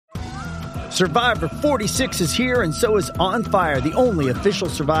Survivor 46 is here, and so is On Fire, the only official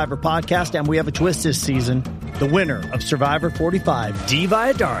Survivor podcast, and we have a twist this season. The winner of Survivor 45, Dee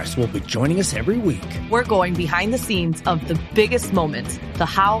Valladares, will be joining us every week. We're going behind the scenes of the biggest moments, the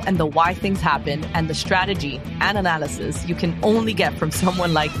how and the why things happen, and the strategy and analysis you can only get from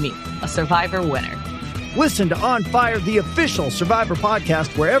someone like me, a Survivor winner. Listen to On Fire, the official Survivor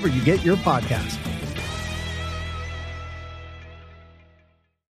podcast, wherever you get your podcast.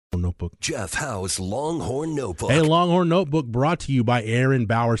 Notebook. Jeff Howe's Longhorn Notebook. Hey, Longhorn Notebook brought to you by Erin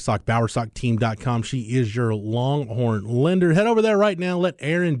Bowersock, bowersockteam.com. She is your Longhorn lender. Head over there right now. Let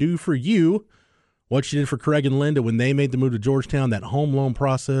Erin do for you what she did for Craig and Linda when they made the move to Georgetown, that home loan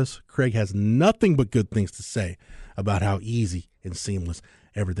process. Craig has nothing but good things to say about how easy and seamless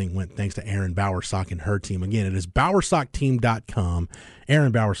everything went thanks to Erin Bowersock and her team. Again, it is bowersockteam.com.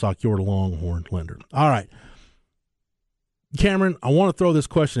 Erin Bowersock, your Longhorn lender. All right. Cameron, I want to throw this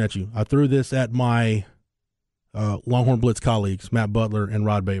question at you. I threw this at my Longhorn Blitz colleagues, Matt Butler and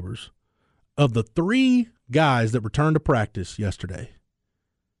Rod Babers. Of the three guys that returned to practice yesterday,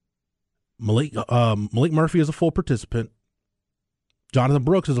 Malik Murphy is a full participant. Jonathan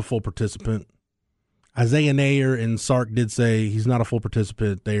Brooks is a full participant. Isaiah Neyor and Sark did say he's not a full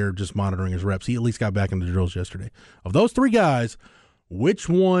participant. They are just monitoring his reps. He at least got back into the drills yesterday. Of those three guys, which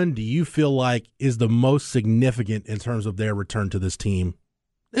one do you feel like is the most significant in terms of their return to this team?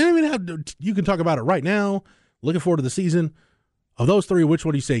 And I mean, you can talk about it right now, looking forward to the season. Of those three, which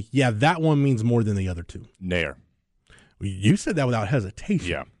one do you say, yeah, that one means more than the other two? Neyor. You said that without hesitation.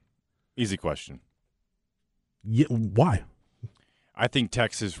 Yeah. Easy question. Yeah, why? I think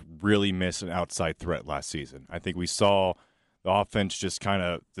Texas really missed an outside threat last season. I think we saw the offense just kind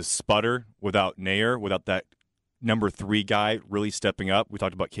of the sputter without Neyor, without that number 3 guy really stepping up. We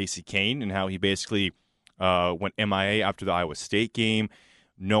talked about Casey Kane and how he basically went MIA after the Iowa State game.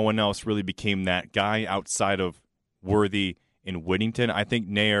 No one else really became that guy outside of Worthy and Whittington. I think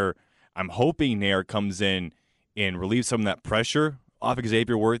Neyor, I'm hoping Neyor comes in and relieves some of that pressure off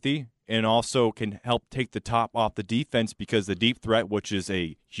Xavier Worthy and also can help take the top off the defense because the deep threat, which is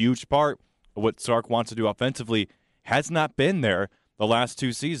a huge part of what Sark wants to do offensively, has not been there the last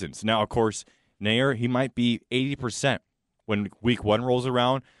 2 seasons. Now, of course, Neyor, he might be 80% when week 1 rolls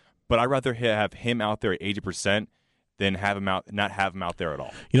around, but I'd rather have him out there at 80% than not have him out there at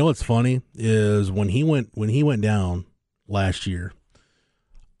all. You know what's funny is when he went down last year,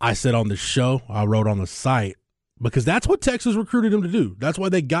 I said on the show, I wrote on the site, because that's what Texas recruited him to do. That's why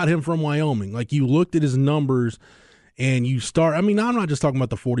they got him from Wyoming. Like, you looked at his numbers and you start, I mean, I'm not just talking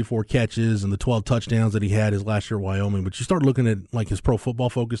about the 44 catches and the 12 touchdowns that he had his last year at Wyoming, but you start looking at like his Pro Football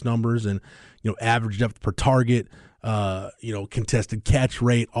Focus numbers and, average depth per target, contested catch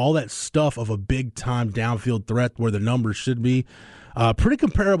rate, all that stuff of a big time downfield threat where the numbers should be pretty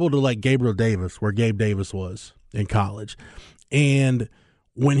comparable to like Gabriel Davis, where Gabe Davis was in college. And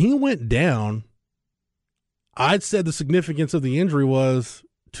when he went down, I'd said the significance of the injury was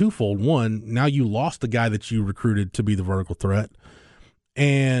twofold. One, now you lost the guy that you recruited to be the vertical threat,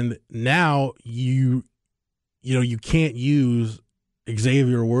 and now you can't use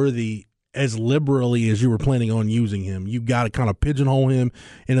Xavier Worthy as liberally as you were planning on using him. You got to kind of pigeonhole him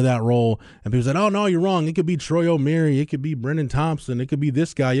into that role. And people said, "Oh no, you're wrong. It could be Troy O'Meary. It could be Brendan Thompson. It could be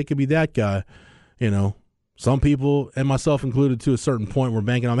this guy. It could be that guy." Some people, and myself included to a certain point, were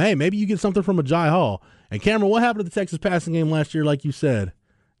banking on, hey, maybe you get something from Ajay Hall. And Cameron, what happened to the Texas passing game last year? Like you said,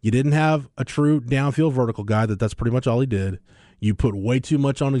 you didn't have a true downfield vertical guy. That's pretty much all he did. You put way too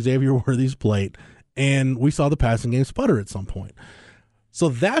much on Xavier Worthy's plate, and we saw the passing game sputter at some point. So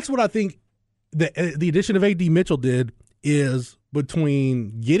that's what I think the addition of A.D. Mitchell did, is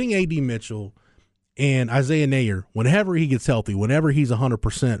between getting A.D. Mitchell and Isaiah Neyor, whenever he gets healthy, whenever he's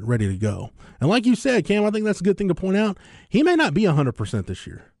 100% ready to go. And like you said, Cam, I think that's a good thing to point out. He may not be 100% this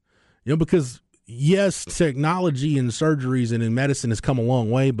year, because yes, technology and surgeries and in medicine has come a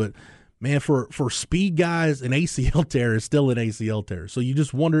long way, but man, for speed guys, an ACL tear is still an ACL tear. So you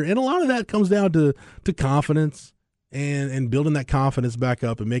just wonder, and a lot of that comes down to confidence and building that confidence back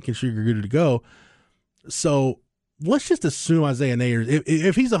up and making sure you're good to go. So let's just assume Isaiah Neyor,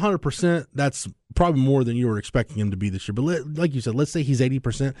 if he's 100%, that's probably more than you were expecting him to be this year. But like you said, let's say he's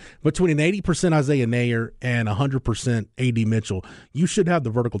 80%. Between an 80% Isaiah Neyor and 100% A.D. Mitchell, you should have the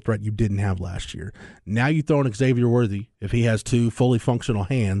vertical threat you didn't have last year. Now you throw in Xavier Worthy. If he has 2 fully functional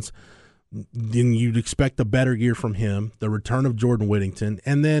hands, then you'd expect a better year from him, the return of Jordan Whittington.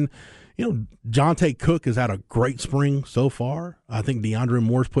 And then, Jonte Cook has had a great spring so far. I think DeAndre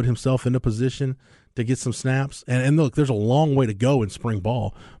Moore's put himself in a position to get some snaps. And look, there's a long way to go in spring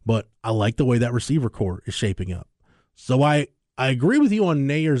ball, but I like the way that receiver core is shaping up. So I I agree with you on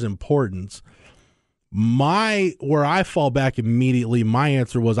Neyor's importance. Where I fall back immediately, my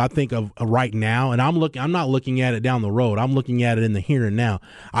answer was I think of right now, and I'm not looking at it down the road. I'm looking at it in the here and now.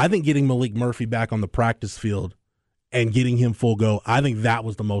 I think getting Malik Murphy back on the practice field and getting him full go, I think that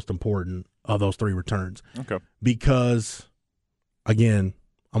was the most important of those 3 returns. Okay. Because, again,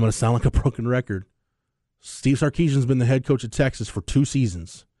 I'm going to sound like a broken record. Steve Sarkisian's been the head coach of Texas for 2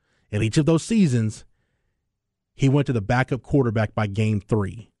 seasons. In each of those seasons, he went to the backup quarterback by game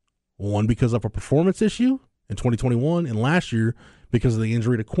 3. One because of a performance issue in 2021, and last year because of the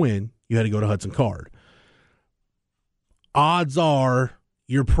injury to Quinn, you had to go to Hudson Card. Odds are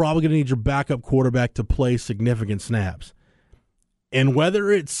you're probably going to need your backup quarterback to play significant snaps. And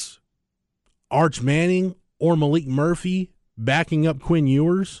whether it's Arch Manning or Malik Murphy backing up Quinn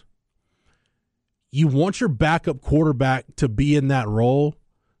Ewers, you want your backup quarterback to be in that role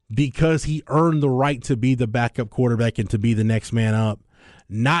because he earned the right to be the backup quarterback and to be the next man up.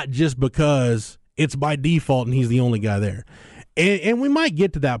 Not just because it's by default and he's the only guy there. And we might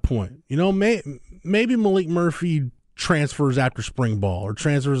get to that point. You know, maybe Malik Murphy transfers after spring ball or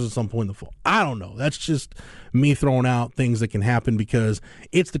transfers at some point in the fall. I don't know. That's just me throwing out things that can happen because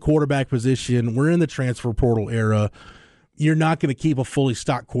it's the quarterback position. We're in the transfer portal era. You're not going to keep a fully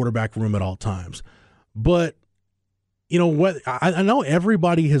stocked quarterback room at all times. But, you know what? I know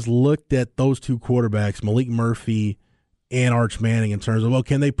everybody has looked at those 2 quarterbacks, Malik Murphy and Arch Manning, in terms of, well,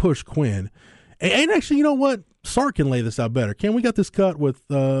 can they push Quinn? And actually, you know what? Sark can lay this out better. We got this cut with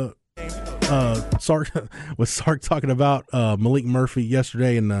Sark talking about Malik Murphy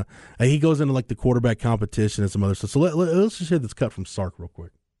yesterday, and he goes into like the quarterback competition and some other stuff. So let's just hear this cut from Sark real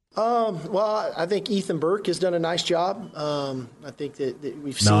quick. Well, I think Ethan Burke has done a nice job. I think that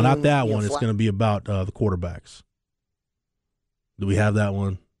we've seen. No, not that one. It's going to be about the quarterbacks. Do we have that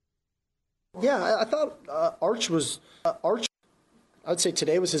one? Yeah, I thought Arch. I would say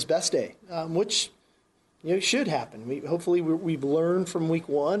today was his best day, which should happen. Hopefully we've learned from week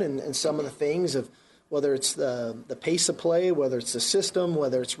 1 and some of the things of whether it's the pace of play, whether it's the system,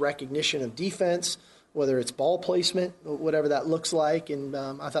 whether it's recognition of defense, whether it's ball placement, whatever that looks like. And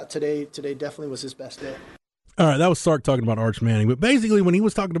I thought today definitely was his best day. All right, that was Sark talking about Arch Manning. But basically, when he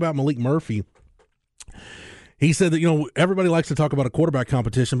was talking about Malik Murphy, he said that, everybody likes to talk about a quarterback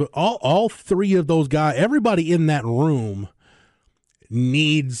competition, but all 3 of those guys, everybody in that room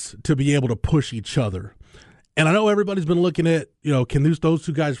needs to be able to push each other. And I know everybody's been looking at, can those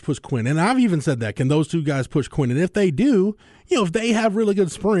 2 guys push Quinn? And I've even said that. Can those 2 guys push Quinn? And if they do, if they have really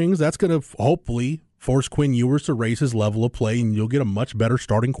good springs, that's going to hopefully force Quinn Ewers to raise his level of play, and you'll get a much better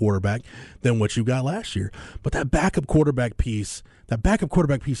starting quarterback than what you got last year. But that backup quarterback piece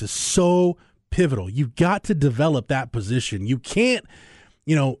is so pivotal. You've got to develop that position. You can't,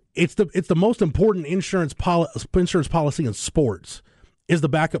 it's the most important insurance policy in sports is the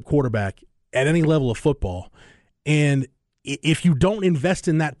backup quarterback at any level of football. And if you don't invest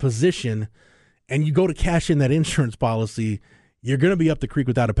in that position and you go to cash in that insurance policy, you're going to be up the creek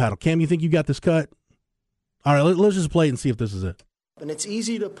without a paddle. Cam, you think you got this cut? All right, let's just play it and see if this is it. And it's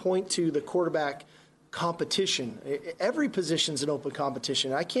easy to point to the quarterback competition. Every position's an open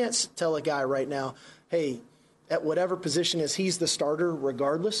competition. I can't tell a guy right now, hey, at whatever position is, he's the starter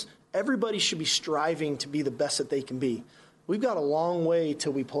regardless. Everybody should be striving to be the best that they can be. We've got a long way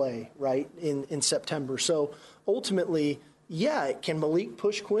till we play, right, in September. So ultimately, yeah, can Malik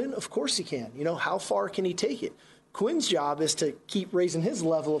push Quinn? Of course he can. How far can he take it? Quinn's job is to keep raising his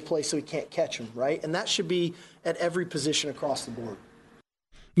level of play so he can't catch him, right? And that should be at every position across the board.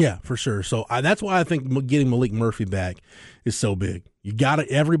 Yeah, for sure. So that's why I think getting Malik Murphy back is so big. You got to,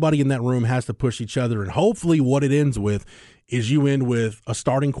 everybody in that room has to push each other, and hopefully what it ends with is you end with a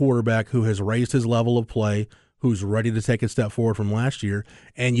starting quarterback who has raised his level of play, who's ready to take a step forward from last year,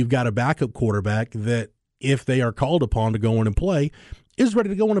 and you've got a backup quarterback that, if they are called upon to go in and play, is ready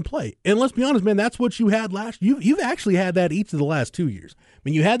to go in and play. And let's be honest, man, that's what you had last year. You've actually had that each of the last 2 years. I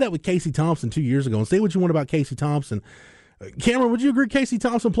mean, you had that with Casey Thompson 2 years ago, and say what you want about Casey Thompson. Cameron, would you agree Casey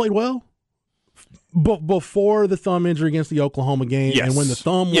Thompson played well? Before the thumb injury against the Oklahoma game, yes. And when the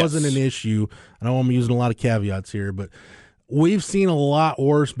thumb wasn't an issue, I know I'm using a lot of caveats here, but we've seen a lot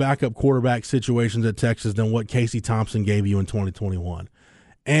worse backup quarterback situations at Texas than what Casey Thompson gave you in 2021.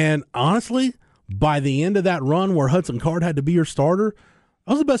 And honestly, by the end of that run where Hudson Card had to be your starter,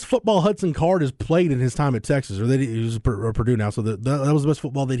 that was the best football Hudson Card has played in his time at Texas, or that he was at Purdue now, so that was the best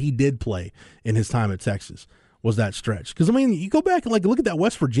football that he did play in his time at Texas, was that stretch. Because, I mean, you go back and look at that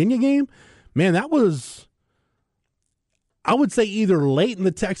West Virginia game, man, that was, I would say either late in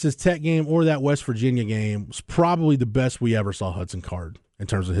the Texas Tech game or that West Virginia game was probably the best we ever saw Hudson Card in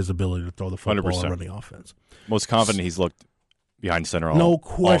terms of his ability to throw the football 100%. And run the offense. Most confident he's looked behind center no all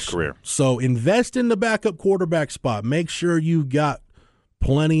question. career. So invest in the backup quarterback spot. Make sure you got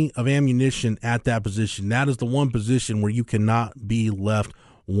plenty of ammunition at that position. That is the one position where you cannot be left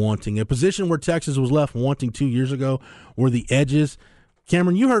wanting. A position where Texas was left wanting 2 years ago were the edges.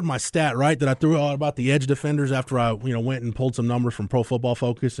 Cameron, you heard my stat, right, that I threw out about the edge defenders after I went and pulled some numbers from Pro Football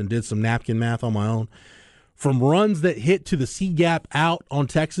Focus and did some napkin math on my own. From runs that hit to the C-gap out on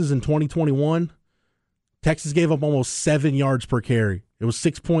Texas in 2021, Texas gave up almost 7 yards per carry. It was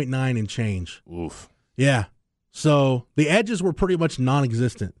 6.9 and change. Oof. Yeah. So the edges were pretty much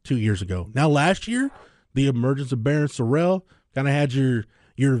non-existent 2 years ago. Now last year, the emergence of Barron Sorrell kind of had your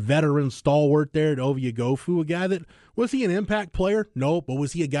veteran stalwart there at Ovia Gofu, a guy that, was he an impact player? No, but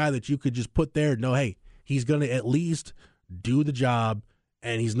was he a guy that you could just put there and know, hey, he's going to at least do the job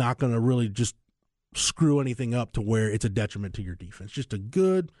and he's not going to really just screw anything up to where it's a detriment to your defense. Just a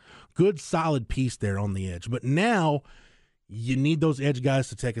good, solid piece there on the edge. But now you need those edge guys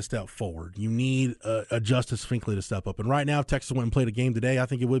to take a step forward. You need a Justice Finkley to step up. And right now, if Texas went and played a game today, I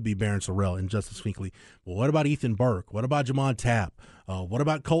think it would be Barron Sorrell and Justice Finkley. Well, what about Ethan Burke? What about Jamon Tapp? What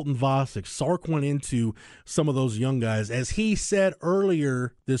about Colton Vosick? Sark went into some of those young guys. As he said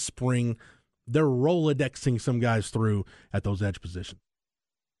earlier this spring, they're Rolodexing some guys through at those edge positions.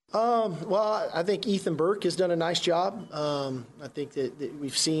 Well, I think Ethan Burke has done a nice job. I think that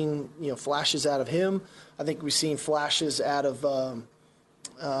we've seen flashes out of him. I think we've seen flashes out of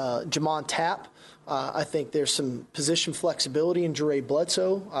Jamon Tapp. I think there's some position flexibility in Jure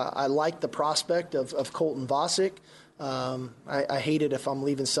Bledsoe. I like the prospect of Colton Vosick. I hate it if I'm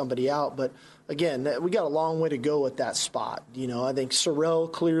leaving somebody out, but again, we got a long way to go at that spot. I think Sorrell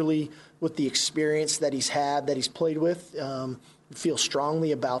clearly, with the experience that he's had, that he's played with, feel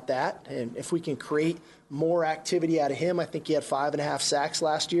strongly about that. And if we can create more activity out of him, I think he had 5.5 sacks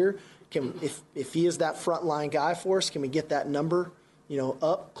last year. If he is that frontline guy for us, can we get that number,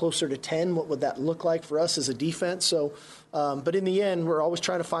 up closer to 10? What would that look like for us as a defense? So, but in the end, we're always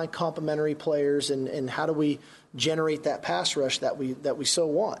trying to find complementary players and how do we generate that pass rush that we so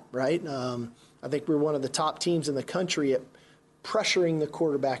want, right? I think we're one of the top teams in the country at pressuring the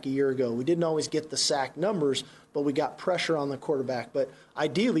quarterback a year ago. We didn't always get the sack numbers, but we got pressure on the quarterback. But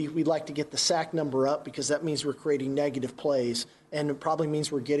ideally, we'd like to get the sack number up because that means we're creating negative plays, and it probably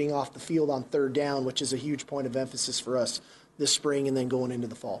means we're getting off the field on third down, which is a huge point of emphasis for us this spring and then going into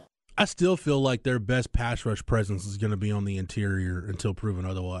the fall. I still feel like their best pass rush presence is going to be on the interior until proven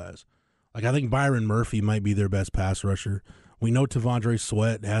otherwise. Like, I think Byron Murphy might be their best pass rusher. We know Tavondre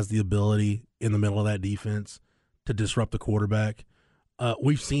Sweat has the ability in the middle of that defense to disrupt the quarterback.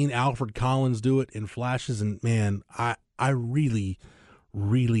 We've seen Alfred Collins do it in flashes, and man, I really,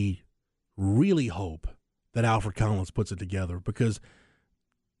 really, really hope that Alfred Collins puts it together because,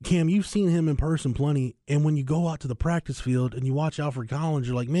 Cam, you've seen him in person plenty, and when you go out to the practice field and you watch Alfred Collins,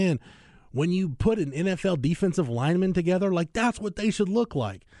 you're like, man, when you put an NFL defensive lineman together, like, that's what they should look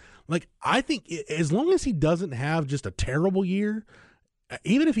like. Like, I think as long as he doesn't have just a terrible year,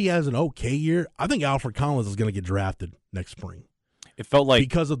 even if he has an okay year, I think Alfred Collins is going to get drafted next spring. It felt like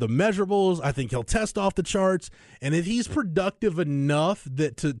because of the measurables, I think he'll test off the charts, and if he's productive enough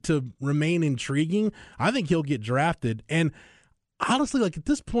that to remain intriguing, I think he'll get drafted. And honestly, like at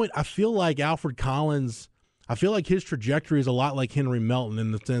this point, I feel like Alfred Collins, I feel like his trajectory is a lot like Henry Melton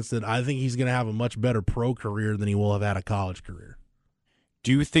in the sense that I think he's going to have a much better pro career than he will have had a college career.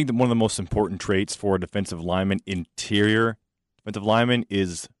 Do you think that one of the most important traits for a defensive lineman, interior defensive lineman,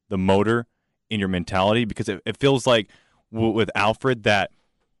 is the motor in your mentality? Because it feels like with Alfred that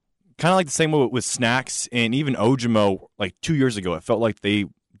kind of like the same way with Snacks and even Ojimo like 2 years ago, it felt like they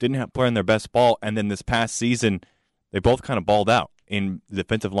didn't have playing their best ball. And then this past season, they both kind of balled out. In the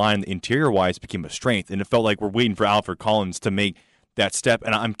defensive line, interior-wise, became a strength. And it felt like we're waiting for Alfred Collins to make that step.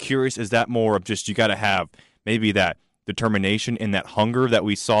 And I'm curious, is that more of just you got to have maybe that determination and that hunger that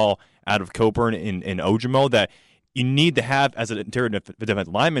we saw out of Coburn and Ojimo that you need to have as an interior defensive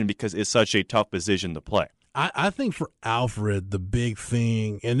lineman because it's such a tough position to play? I think for Alfred, the big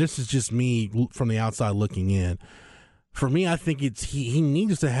thing, and this is just me from the outside looking in, for me, I think it's he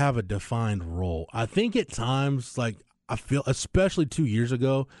needs to have a defined role. I think at times, like I feel, especially 2 years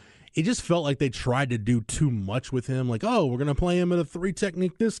ago, it just felt like they tried to do too much with him. Like, oh, we're going to play him at a 3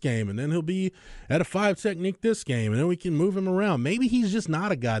 technique this game, and then he'll be at a 5 technique this game, and then we can move him around. Maybe he's just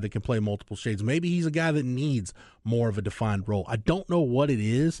not a guy that can play multiple shades. Maybe he's a guy that needs more of a defined role. I don't know what it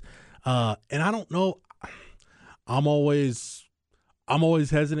is, and I don't know. I'm always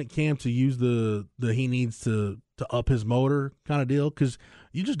hesitant, Cam, to use the he needs to up his motor kind of deal because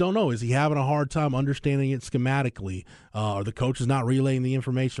you just don't know. Is he having a hard time understanding it schematically? Or the coach is not relaying the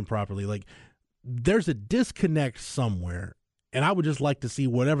information properly? Like, there's a disconnect somewhere. And I would just like to see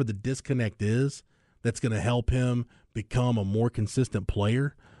whatever the disconnect is that's going to help him become a more consistent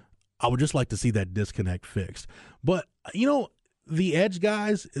player. I would just like to see that disconnect fixed. But, the edge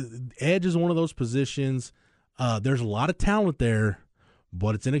guys, edge is one of those positions. There's a lot of talent there,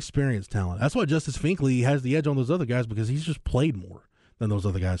 but it's inexperienced talent. That's why Justice Finkley has the edge on those other guys, because he's just played more than those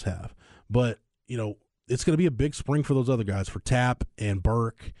other guys have. But, it's going to be a big spring for those other guys, for Tapp and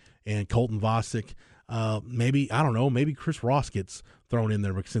Burke and Colton Vasek. Maybe Chris Ross gets thrown in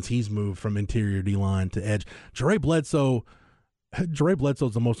there since he's moved from interior D-line to edge. Jere Bledsoe's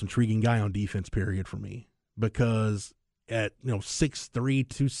the most intriguing guy on defense, period, for me, because at 6'3",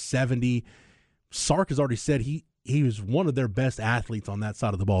 270, Sark has already said he was one of their best athletes on that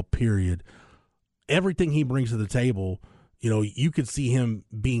side of the ball, period. Everything he brings to the table, you could see him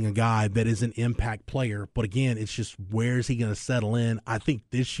being a guy that is an impact player. But again, it's just, where is he going to settle in? I think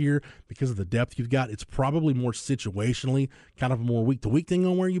this year, because of the depth you've got, it's probably more situationally, kind of a more week-to-week thing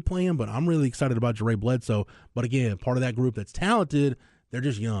on where you play him. But I'm really excited about Jere Bledsoe. But again, part of that group that's talented, they're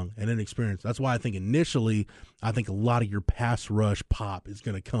just young and inexperienced. That's why I think initially, a lot of your pass rush pop is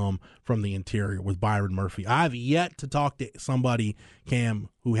going to come from the interior with Byron Murphy. I've yet to talk to somebody, Cam,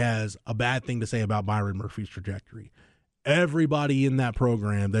 who has a bad thing to say about Byron Murphy's trajectory. Everybody in that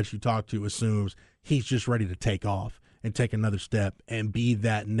program that you talk to assumes he's just ready to take off and take another step and be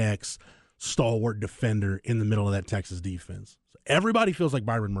that next stalwart defender in the middle of that Texas defense. So everybody feels like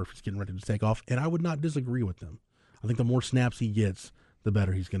Byron Murphy's getting ready to take off, and I would not disagree with them. I think the more snaps he gets, the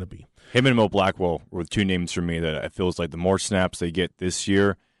better he's going to be. Him and Mo Blackwell were two names for me that it feels like the more snaps they get this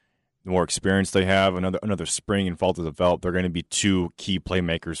year, the more experience they have, another spring and fall to develop, they're going to be two key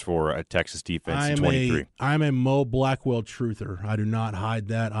playmakers for a Texas defense in 23. I'm a Mo Blackwell truther. I do not hide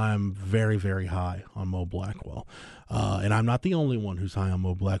that. I'm very, very high on Mo Blackwell. And I'm not the only one who's high on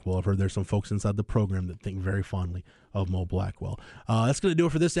Mo Blackwell. I've heard there's some folks inside the program that think very fondly of Mo Blackwell. That's going to do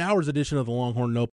it for this hour's edition of the Longhorn No